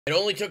It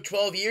only took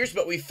 12 years,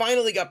 but we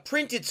finally got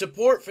printed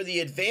support for the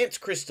Advanced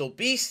Crystal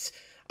Beasts.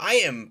 I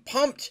am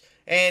pumped,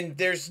 and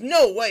there's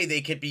no way they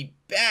could be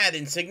bad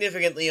and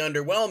significantly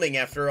underwhelming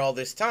after all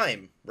this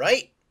time,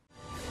 right?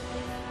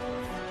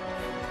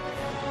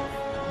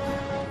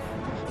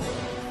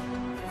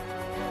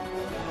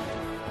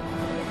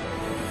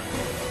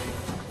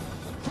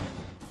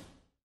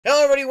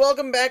 Hello everybody,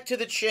 welcome back to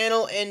the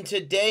channel, and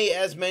today,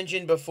 as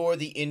mentioned before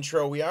the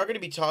intro, we are going to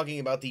be talking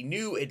about the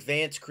new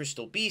Advanced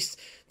Crystal Beasts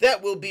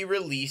that will be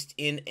released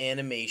in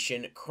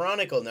Animation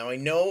Chronicle. Now, I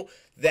know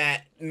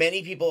that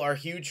many people are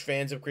huge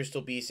fans of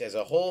Crystal Beasts as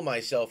a whole,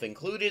 myself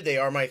included. They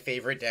are my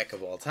favorite deck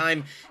of all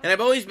time, and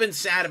I've always been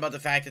sad about the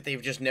fact that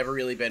they've just never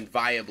really been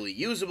viably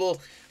usable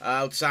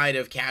outside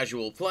of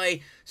casual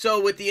play.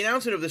 So with the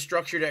announcement of the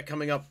structure deck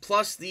coming up,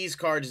 plus these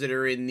cards that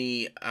are in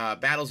the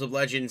Battles of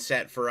Legends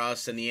set for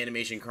us and the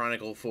Animation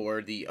Chronicle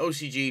for the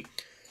OCG,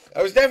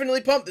 I was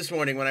definitely pumped this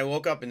morning when I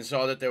woke up and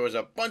saw that there was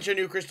a bunch of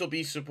new Crystal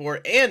Beast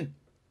support and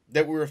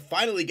that we were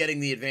finally getting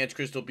the Advanced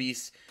Crystal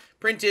Beasts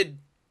printed.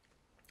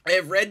 I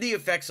have read the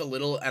effects a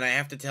little, and I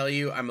have to tell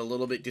you, I'm a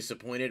little bit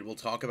disappointed. We'll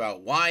talk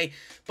about why,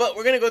 but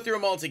we're going to go through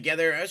them all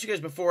together. I ask you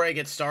guys before I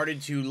get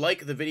started to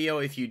like the video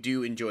if you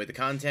do enjoy the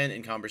content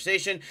and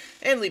conversation,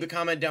 and leave a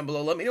comment down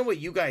below. Let me know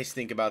what you guys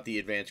think about the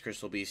Advanced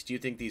Crystal Beasts. Do you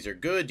think these are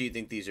good? Do you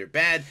think these are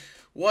bad?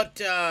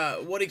 What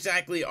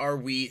exactly are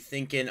we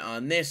thinking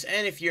on this?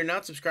 And if you're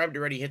not subscribed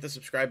already, hit the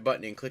subscribe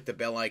button and click the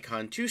bell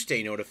icon to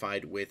stay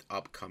notified with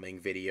upcoming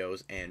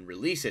videos and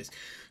releases.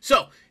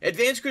 So,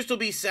 Advanced Crystal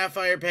Beast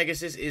Sapphire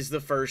Pegasus is the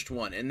first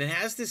one, and it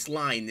has this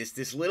line,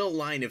 this little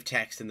line of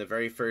text in the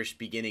very first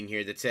beginning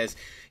here that says,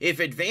 if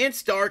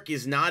Advanced Dark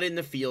is not in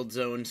the field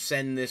zone,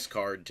 send this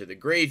card to the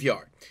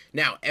graveyard.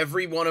 Now,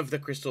 every one of the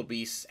Crystal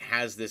Beasts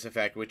has this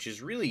effect, which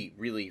is really,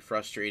 really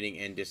frustrating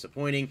and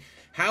disappointing.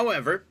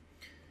 However,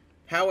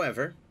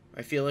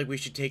 I feel like we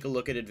should take a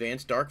look at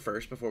Advanced Dark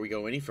first before we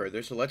go any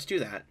further, so let's do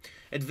that.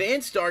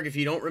 Advanced Dark, if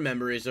you don't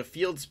remember, is a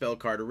field spell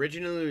card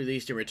originally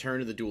released in Return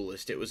of the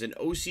Duelist. It was an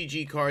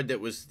OCG card that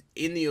was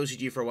in the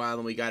OCG for a while,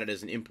 and we got it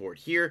as an import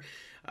here.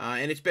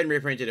 And it's been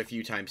reprinted a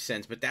few times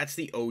since, but that's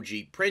the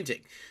OG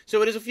printing.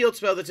 So it is a field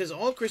spell that says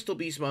all Crystal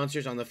Beast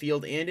monsters on the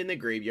field and in the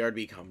graveyard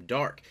become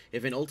dark.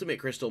 If an ultimate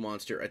crystal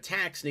monster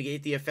attacks,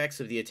 negate the effects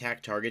of the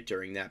attack target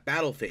during that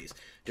battle phase.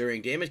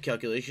 During damage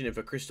calculation, if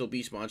a Crystal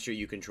Beast monster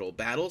you control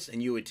battles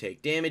and you would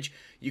take damage,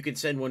 you can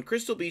send one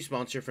Crystal Beast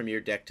monster from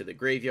your deck to the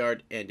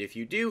graveyard, and if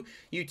you do,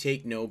 you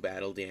take no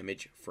battle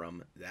damage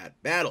from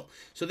that battle.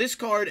 So this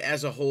card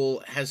as a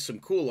whole has some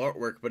cool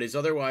artwork, but is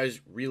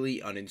otherwise really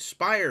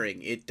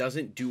uninspiring. It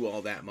doesn't do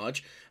all that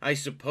much. I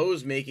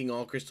suppose making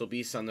all Crystal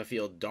Beasts on the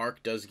field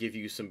dark does give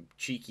you some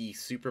cheeky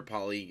super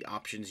poly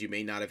options you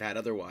may not have had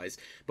otherwise,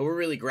 but we're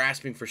really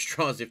grasping for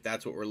straws if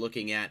that's what we're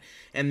looking at,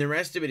 and the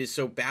rest of it is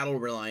so battle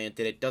reliant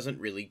that it doesn't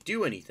really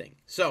do anything.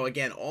 So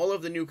again, all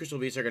of the new Crystal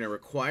Beasts are going to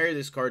require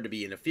this card to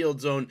be in a field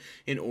zone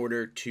in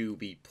order to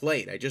be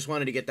played. I just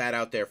wanted to get that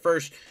out there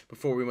first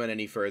before we went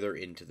any further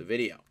into the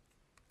video.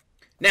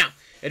 Now,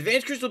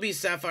 Advanced Crystal Beast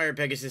Sapphire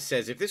Pegasus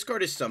says, if this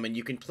card is summoned,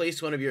 you can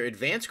place one of your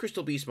Advanced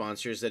Crystal Beast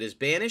monsters that is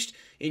banished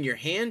in your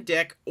hand,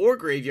 deck, or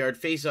graveyard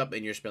face up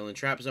in your spell and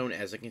trap zone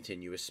as a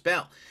continuous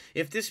spell.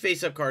 If this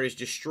face up card is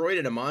destroyed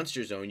in a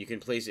monster zone, you can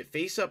place it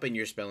face up in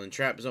your spell and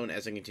trap zone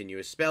as a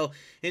continuous spell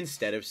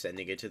instead of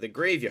sending it to the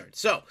graveyard.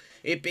 So,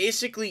 it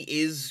basically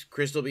is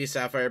Crystal Beast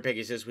Sapphire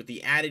Pegasus with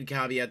the added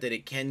caveat that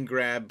it can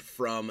grab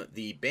from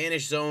the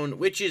banished zone,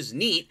 which is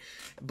neat,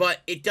 but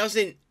it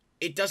doesn't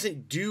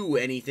do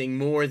anything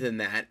more than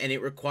that, and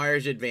it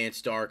requires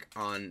Advanced Dark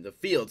on the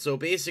field. So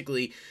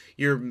basically,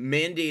 you're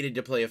mandated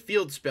to play a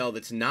field spell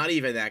that's not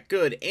even that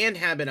good and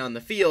have it on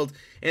the field,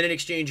 and in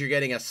exchange you're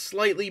getting a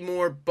slightly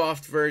more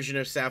buffed version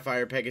of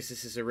Sapphire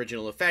Pegasus'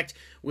 original effect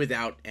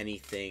without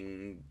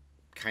anything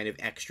kind of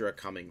extra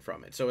coming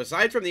from it. So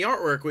aside from the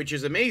artwork, which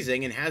is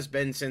amazing and has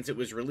been since it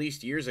was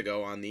released years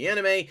ago on the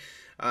anime,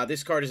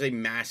 this card is a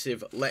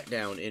massive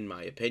letdown in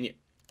my opinion.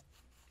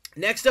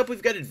 Next up,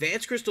 we've got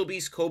Advanced Crystal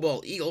Beast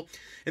Cobalt Eagle,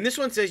 and this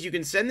one says you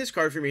can send this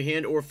card from your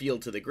hand or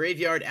field to the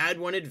graveyard, add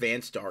one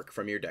Advanced Dark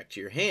from your deck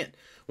to your hand.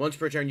 Once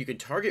per turn, you can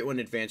target one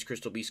Advanced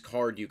Crystal Beast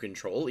card you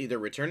control, either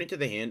return it to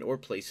the hand or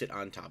place it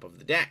on top of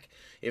the deck.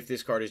 If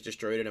this card is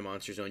destroyed in a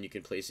monster zone, you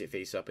can place it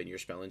face up in your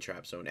spell and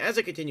trap zone as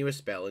a continuous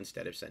spell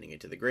instead of sending it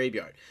to the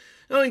graveyard.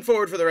 Going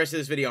forward for the rest of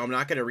this video, I'm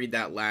not going to read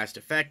that last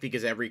effect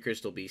because every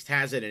Crystal Beast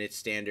has it and it's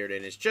standard,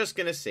 and it's just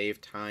going to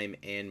save time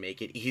and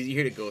make it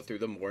easier to go through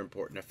the more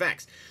important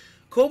effects.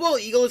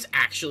 Cobalt Eagle is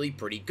actually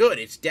pretty good.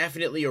 It's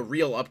definitely a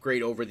real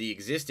upgrade over the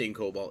existing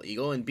Cobalt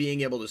Eagle, and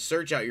being able to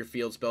search out your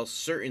field spells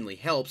certainly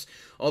helps,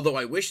 although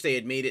I wish they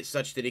had made it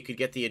such that it could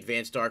get the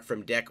Advanced Dark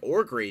from deck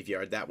or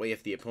graveyard. That way,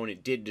 if the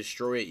opponent did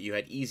destroy it, you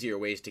had easier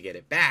ways to get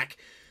it back.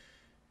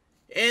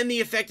 And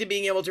the effect of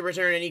being able to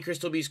return any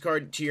Crystal Beast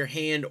card to your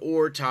hand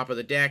or top of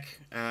the deck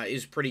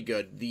is pretty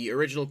good. The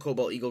original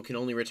Cobalt Eagle can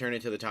only return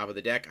it to the top of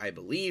the deck, I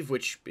believe,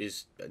 which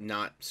is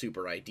not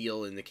super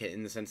ideal in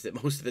the sense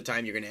that most of the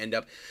time you're going to end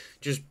up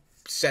just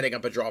setting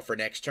up a draw for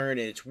next turn,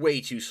 and it's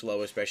way too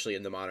slow, especially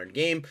in the modern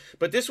game.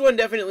 But this one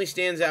definitely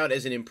stands out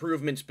as an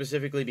improvement,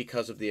 specifically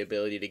because of the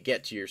ability to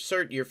get to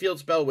your field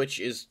spell, which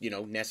is, you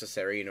know,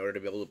 necessary in order to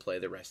be able to play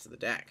the rest of the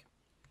deck.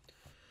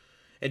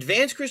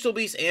 Advanced Crystal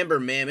Beast Amber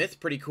Mammoth,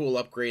 pretty cool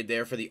upgrade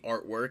there for the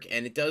artwork,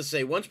 and it does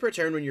say, once per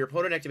turn when your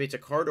opponent activates a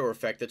card or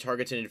effect that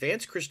targets an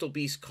Advanced Crystal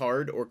Beast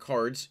card or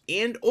cards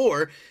and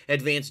or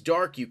Advanced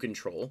Dark you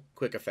control,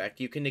 quick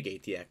effect, you can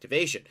negate the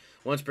activation.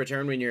 Once per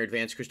turn when your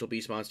Advanced Crystal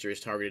Beast monster is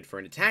targeted for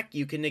an attack,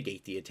 you can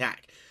negate the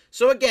attack.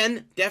 So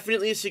again,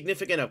 definitely a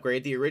significant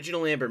upgrade. The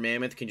original Amber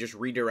Mammoth can just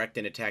redirect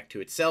an attack to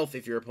itself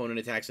if your opponent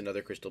attacks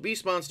another Crystal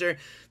Beast monster.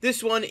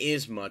 This one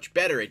is much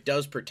better. It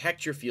does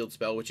protect your field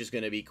spell, which is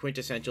going to be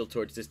quintessential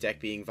towards this deck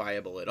being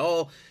viable at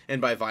all.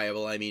 And by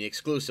viable, I mean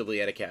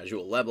exclusively at a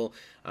casual level.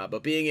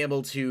 But being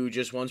able to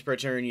just once per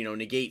turn, you know,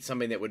 negate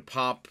something that would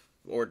pop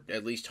or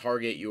at least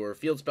target your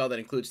field spell that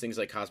includes things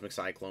like Cosmic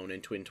Cyclone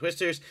and Twin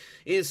Twisters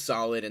is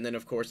solid. And then,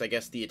 of course, I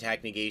guess the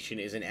attack negation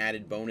is an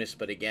added bonus,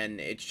 but again,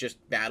 it's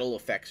just battle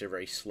effects are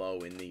very slow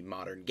in the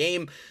modern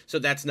game, so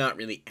that's not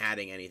really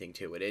adding anything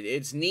to it.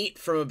 It's neat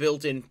from a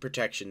built-in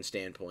protection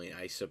standpoint,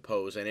 I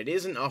suppose, and it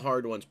isn't a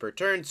hard once per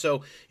turn,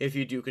 so if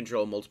you do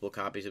control multiple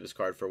copies of this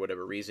card for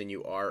whatever reason,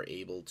 you are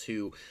able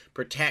to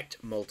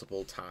protect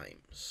multiple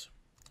times.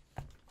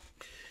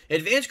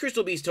 Advanced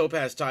Crystal Beast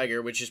Topaz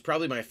Tiger, which is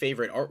probably my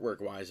favorite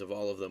artwork-wise of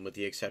all of them with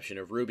the exception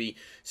of Ruby,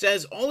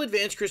 says, all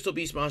Advanced Crystal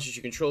Beast monsters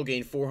you control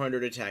gain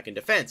 400 attack and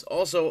defense.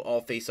 Also,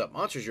 all face-up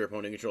monsters your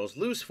opponent controls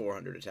lose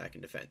 400 attack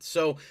and defense.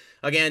 So,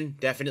 again,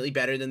 definitely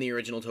better than the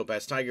original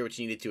Topaz Tiger, which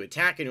needed to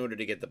attack in order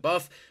to get the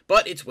buff,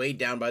 but it's weighed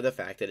down by the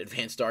fact that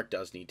Advanced Dark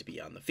does need to be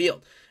on the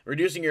field.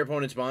 Reducing your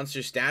opponent's monster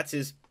stats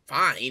is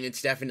fine,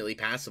 it's definitely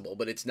passable,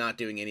 but it's not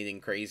doing anything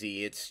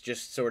crazy. It's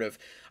just sort of,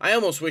 I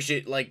almost wish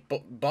it, like,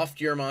 buffed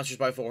your monsters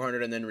by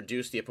 400 and then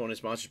reduced the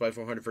opponent's monsters by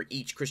 400 for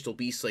each Crystal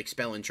Beast, like,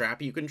 spell and trap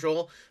you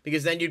control,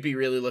 because then you'd be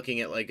really looking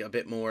at, like, a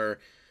bit more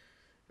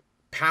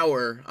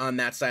power on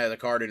that side of the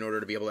card in order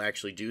to be able to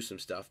actually do some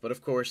stuff. But,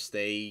 of course,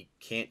 they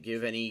can't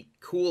give any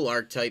cool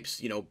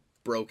archetypes, you know,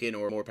 broken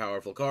or more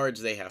powerful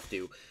cards. They have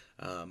to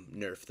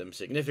nerf them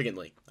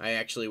significantly. I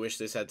actually wish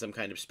this had some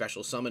kind of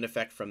special summon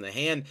effect from the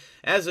hand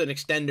as an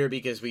extender,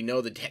 because we know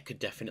the deck could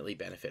definitely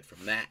benefit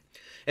from that.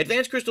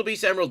 Advanced Crystal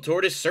Beast Emerald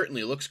Tortoise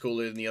certainly looks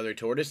cooler than the other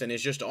Tortoise and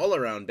is just all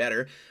around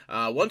better.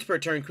 Once per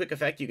turn, quick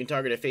effect, you can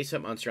target a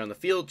face-up monster on the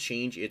field,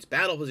 change its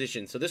battle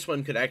position. So this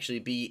one could actually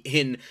be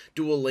in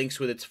Duel Links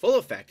with its full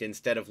effect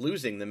instead of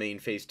losing the main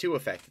phase 2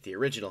 effect that the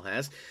original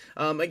has.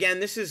 Again,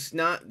 this is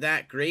not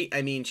that great.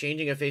 I mean,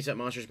 changing a face-up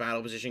monster's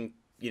battle position,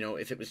 you know,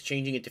 if it was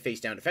changing it to face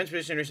down defense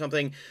position or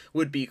something,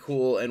 would be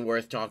cool and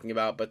worth talking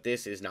about, but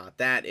this is not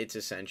that. It's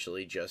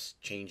essentially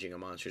just changing a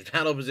monster's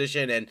battle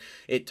position, and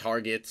it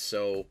targets,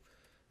 so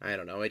I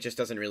don't know, it just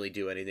doesn't really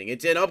do anything.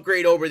 It's an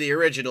upgrade over the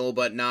original,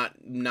 but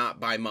not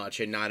by much,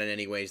 and not in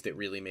any ways that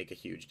really make a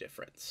huge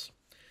difference.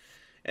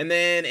 And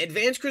then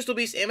Advanced Crystal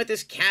Beast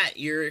Amethyst Cat.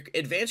 Your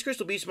Advanced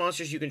Crystal Beast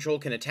monsters you control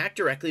can attack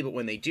directly, but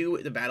when they do,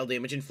 the battle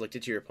damage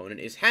inflicted to your opponent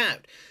is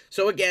halved.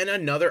 So again,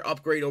 another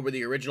upgrade over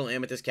the original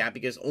Amethyst Cat,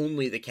 because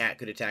only the cat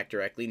could attack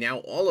directly. Now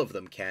all of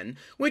them can,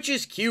 which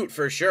is cute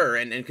for sure,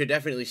 and could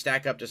definitely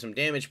stack up to some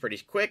damage pretty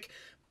quick.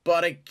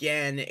 But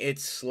again,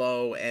 it's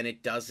slow, and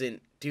it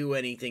doesn't do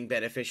anything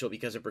beneficial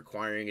because of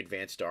requiring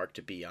Advanced Dark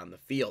to be on the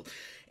field.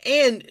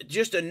 And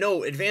just a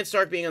note, Advanced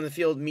Dark being on the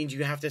field means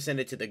you have to send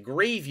it to the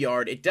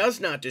graveyard. It does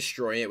not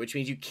destroy it, which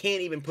means you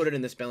can't even put it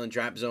in the spell and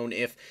trap zone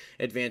if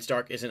Advanced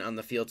Dark isn't on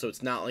the field, so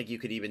it's not like you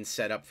could even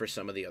set up for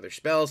some of the other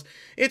spells.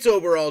 It's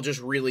overall just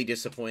really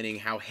disappointing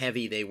how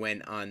heavy they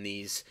went on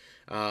these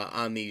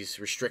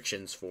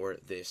restrictions for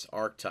this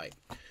archetype.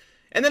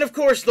 And then, of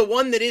course, the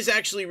one that is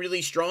actually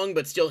really strong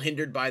but still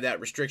hindered by that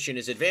restriction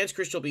is Advanced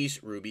Crystal Beast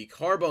Ruby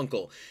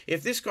Carbuncle.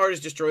 If this card is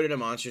destroyed in a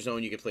monster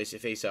zone, you can place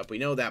it face up. We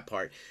know that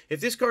part.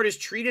 If this card is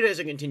treated as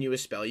a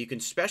continuous spell, you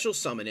can special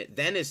summon it,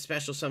 then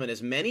special summon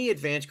as many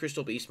Advanced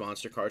Crystal Beast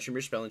monster cards from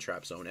your spell and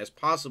trap zone as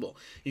possible.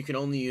 You can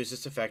only use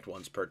this effect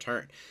once per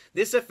turn.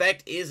 This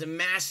effect is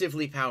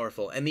massively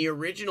powerful, and the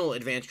original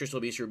Advanced Crystal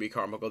Beast Ruby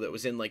Carbuncle that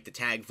was in, like, the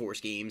Tag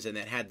Force games and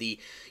that had the,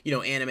 you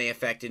know, anime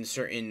effect in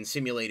certain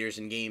simulators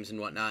and games and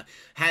whatnot,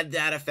 had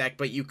that effect,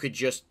 but you could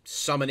just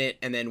summon it,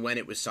 and then when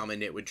it was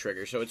summoned, it would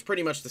trigger. So it's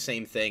pretty much the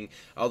same thing,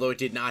 although it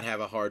did not have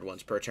a hard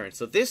once per turn.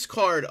 So this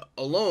card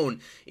alone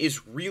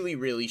is really,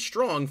 really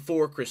strong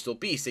for Crystal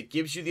Beast. It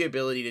gives you the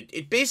ability to,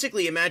 it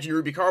basically, imagine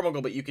Ruby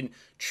Carbuncle, but you can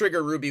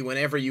trigger Ruby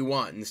whenever you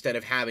want instead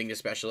of having to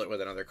special it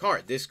with another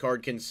card. This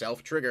card can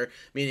self-trigger,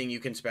 meaning you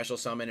can special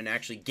summon and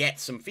actually get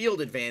some field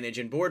advantage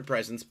and board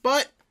presence,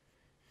 but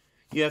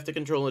you have to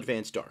control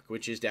Advanced Dark,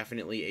 which is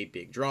definitely a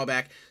big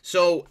drawback.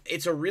 So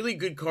it's a really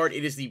good card.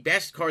 It is the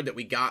best card that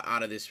we got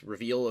out of this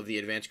reveal of the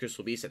Advanced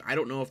Crystal Beast, and I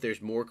don't know if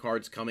there's more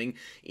cards coming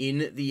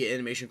in the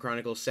Animation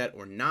Chronicles set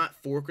or not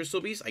for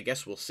Crystal Beast. I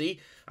guess we'll see.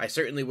 I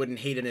certainly wouldn't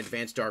hate an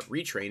Advanced Dark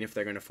retrain if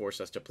they're going to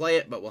force us to play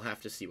it, but we'll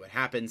have to see what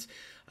happens.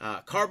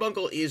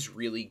 Carbuncle is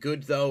really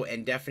good, though,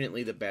 and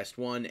definitely the best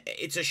one.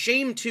 It's a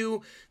shame,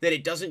 too, that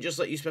it doesn't just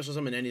let you special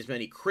summon as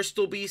many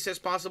Crystal Beasts as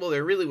possible.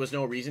 There really was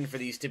no reason for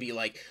these to be,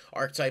 like,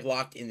 Archetype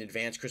locked in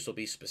Advanced Crystal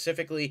Beast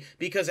specifically,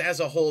 because as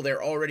a whole,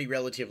 they're already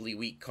relatively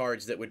weak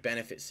cards that would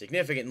benefit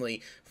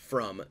significantly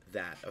from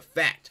that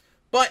effect.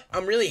 But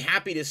I'm really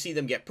happy to see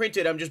them get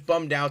printed. I'm just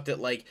bummed out that,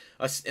 like,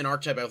 an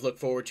archetype I've looked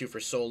forward to for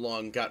so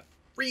long got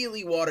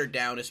really watered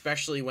down,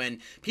 especially when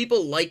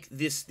people like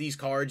these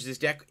cards. This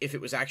deck, if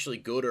it was actually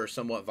good or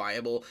somewhat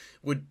viable,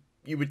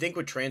 you would think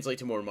would translate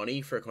to more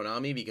money for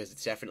Konami, because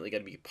it's definitely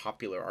going to be a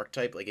popular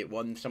archetype. Like, it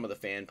won some of the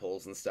fan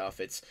polls and stuff.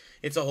 It's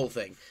a whole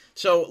thing.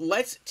 So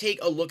let's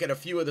take a look at a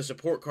few of the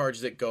support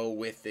cards that go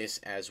with this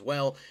as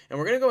well. And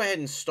we're going to go ahead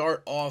and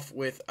start off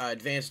with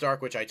Advanced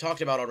Dark, which I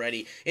talked about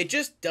already. It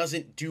just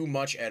doesn't do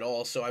much at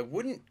all, so I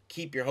wouldn't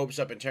keep your hopes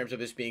up in terms of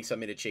this being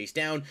something to chase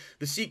down.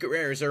 The Secret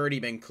Rare has already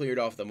been cleared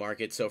off the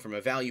market, so from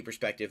a value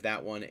perspective,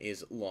 that one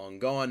is long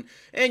gone.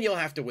 And you'll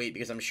have to wait,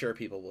 because I'm sure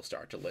people will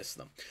start to list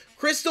them.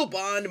 Crystal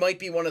Bond might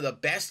be one of the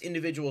best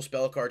individual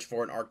spell cards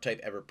for an archetype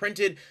ever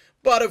printed,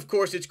 but of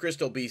course it's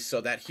Crystal Beast,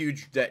 so that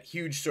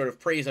huge sort of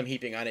praise I'm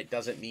heaping on it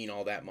doesn't mean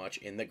all that much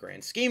in the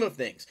grand scheme of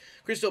things.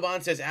 Crystal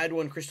Bond says add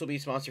one Crystal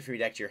Beast monster from your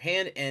deck to your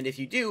hand, and if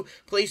you do,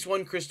 place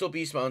one Crystal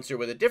Beast monster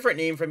with a different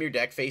name from your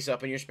deck face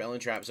up in your spell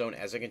and trap zone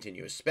as a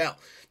continuous spell.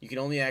 You can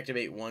only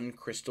activate one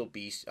Crystal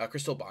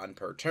Bond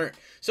per turn.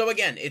 So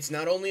again, it's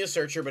not only a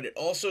searcher, but it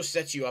also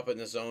sets you up in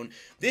the zone.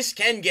 This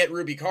can get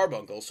Ruby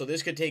Carbuncle, so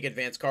this could take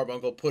Advanced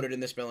Carbuncle, put it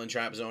in the spell and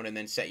trap zone, and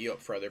then set you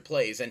up for other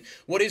plays. And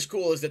what is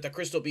cool is that the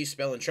Crystal Beast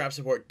spell and trap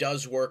support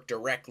does work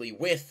directly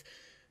with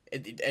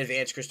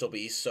Advanced Crystal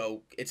Beast,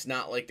 so it's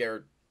not like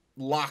they're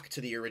locked to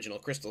the original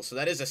crystal. So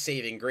that is a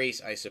saving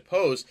grace, I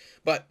suppose,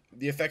 but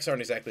the effects aren't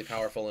exactly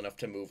powerful enough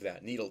to move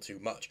that needle too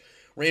much.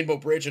 Rainbow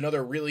Bridge,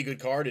 another really good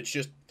card. It's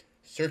just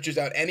searches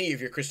out any of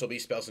your Crystal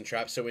Beast spells and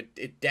traps, so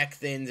it deck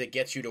thins, it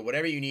gets you to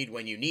whatever you need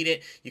when you need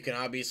it. You can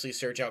obviously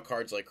search out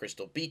cards like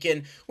Crystal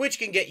Beacon, which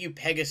can get you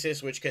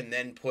Pegasus, which can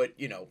then put,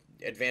 you know,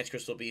 Advanced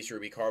Crystal Beast,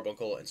 Ruby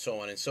Carbuncle, and so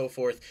on and so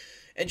forth.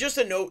 And just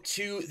a note,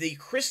 too, the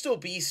Crystal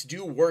Beasts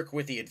do work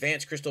with the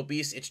Advanced Crystal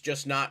Beasts. It's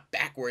just not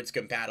backwards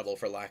compatible,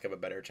 for lack of a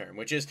better term,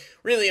 which is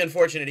really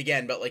unfortunate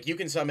again, but, like, you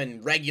can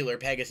summon regular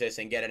Pegasus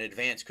and get an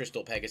Advanced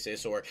Crystal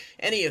Pegasus or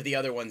any of the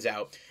other ones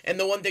out. And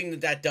the one thing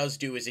that does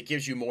do is it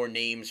gives you more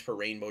names for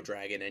Rainbow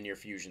Dragon and your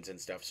fusions and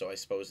stuff, so I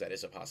suppose that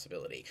is a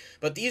possibility.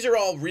 But these are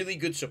all really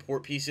good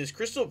support pieces.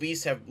 Crystal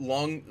Beasts have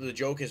the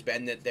joke has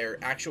been that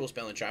their actual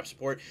spell and trap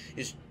support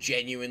is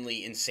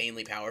genuinely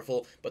insanely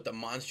powerful, but the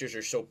monsters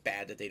are so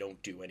bad that they don't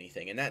do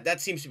anything, and that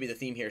seems to be the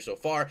theme here so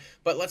far.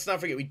 But let's not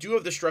forget, we do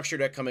have the structure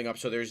deck coming up,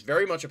 so there's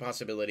very much a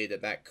possibility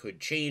that that could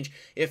change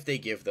if they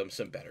give them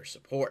some better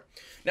support.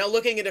 Now,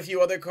 looking at a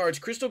few other cards,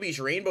 Crystal Beast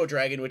Rainbow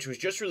Dragon, which was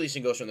just released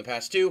in Ghost from the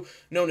Past 2,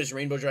 known as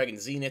Rainbow Dragon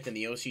Zenith in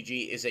the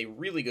OCG, is a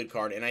really good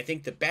card, and I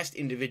think the best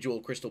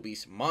individual Crystal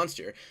Beast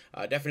monster.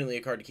 Definitely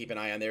a card to keep an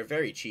eye on. They're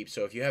very cheap,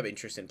 so if you have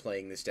interest in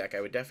playing this deck,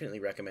 I would definitely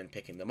recommend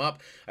picking them up.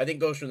 I think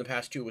Ghost from the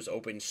Past 2 was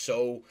open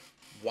so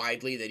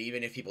widely that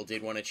even if people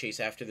did want to chase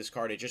after this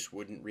card, it just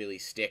wouldn't really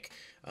stick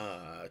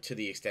to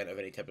the extent of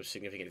any type of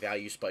significant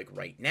value spike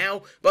right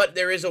now. But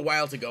there is a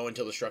while to go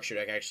until the structure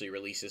deck actually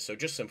releases, so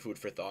just some food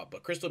for thought.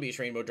 But Crystal Beast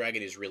Rainbow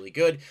Dragon is really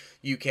good.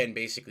 You can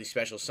basically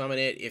special summon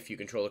it if you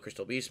control a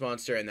Crystal Beast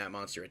monster and that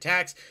monster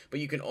attacks, but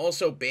you can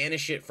also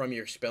banish it from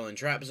your spell and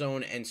trap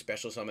zone and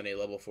special summon a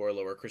level 4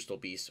 lower Crystal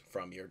Beast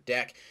from your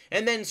deck,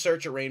 and then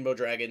search a Rainbow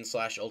Dragon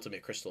 /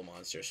 Ultimate Crystal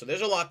monster. So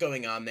there's a lot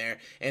going on there,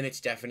 and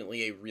it's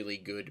definitely a really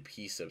good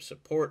piece of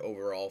support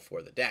overall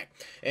for the deck.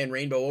 And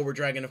Rainbow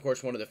Overdragon, of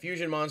course, one of the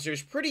fusion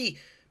monsters, pretty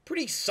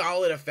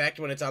solid effect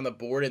when it's on the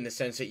board, in the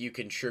sense that you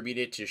contribute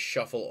it to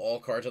shuffle all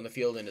cards on the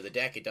field into the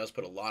deck. It does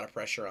put a lot of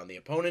pressure on the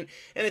opponent,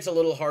 and it's a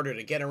little harder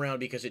to get around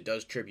because it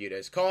does tribute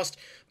as cost.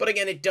 But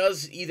again, it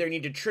does either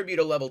need to tribute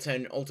a level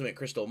 10 Ultimate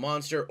Crystal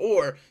monster,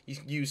 or you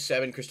use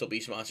 7 Crystal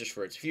Beast monsters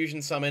for its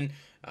fusion summon.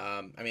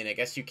 I mean, I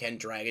guess you can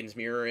Dragon's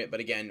Mirror it, but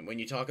again, when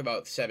you talk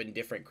about 7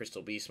 different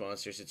Crystal Beast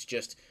monsters, it's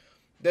just,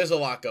 there's a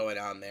lot going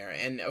on there.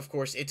 And of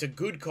course, it's a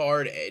good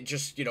card.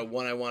 Just, you know,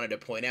 one I wanted to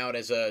point out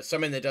as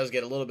someone that does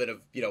get a little bit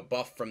of, you know,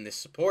 buff from this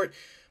support.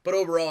 But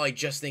overall, I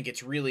just think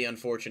it's really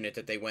unfortunate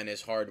that they went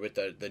as hard with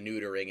the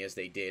neutering as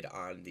they did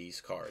on these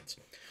cards.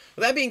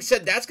 With that being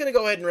said, that's going to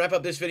go ahead and wrap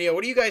up this video.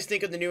 What do you guys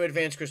think of the new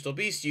Advanced Crystal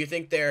Beasts? Do you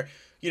think they're,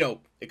 you know,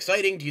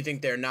 exciting? Do you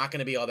think they're not going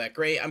to be all that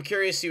great? I'm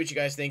curious to see what you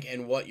guys think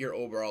and what your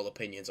overall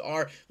opinions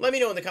are. Let me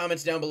know in the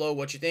comments down below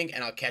what you think,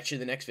 and I'll catch you in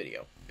the next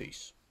video.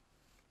 Peace.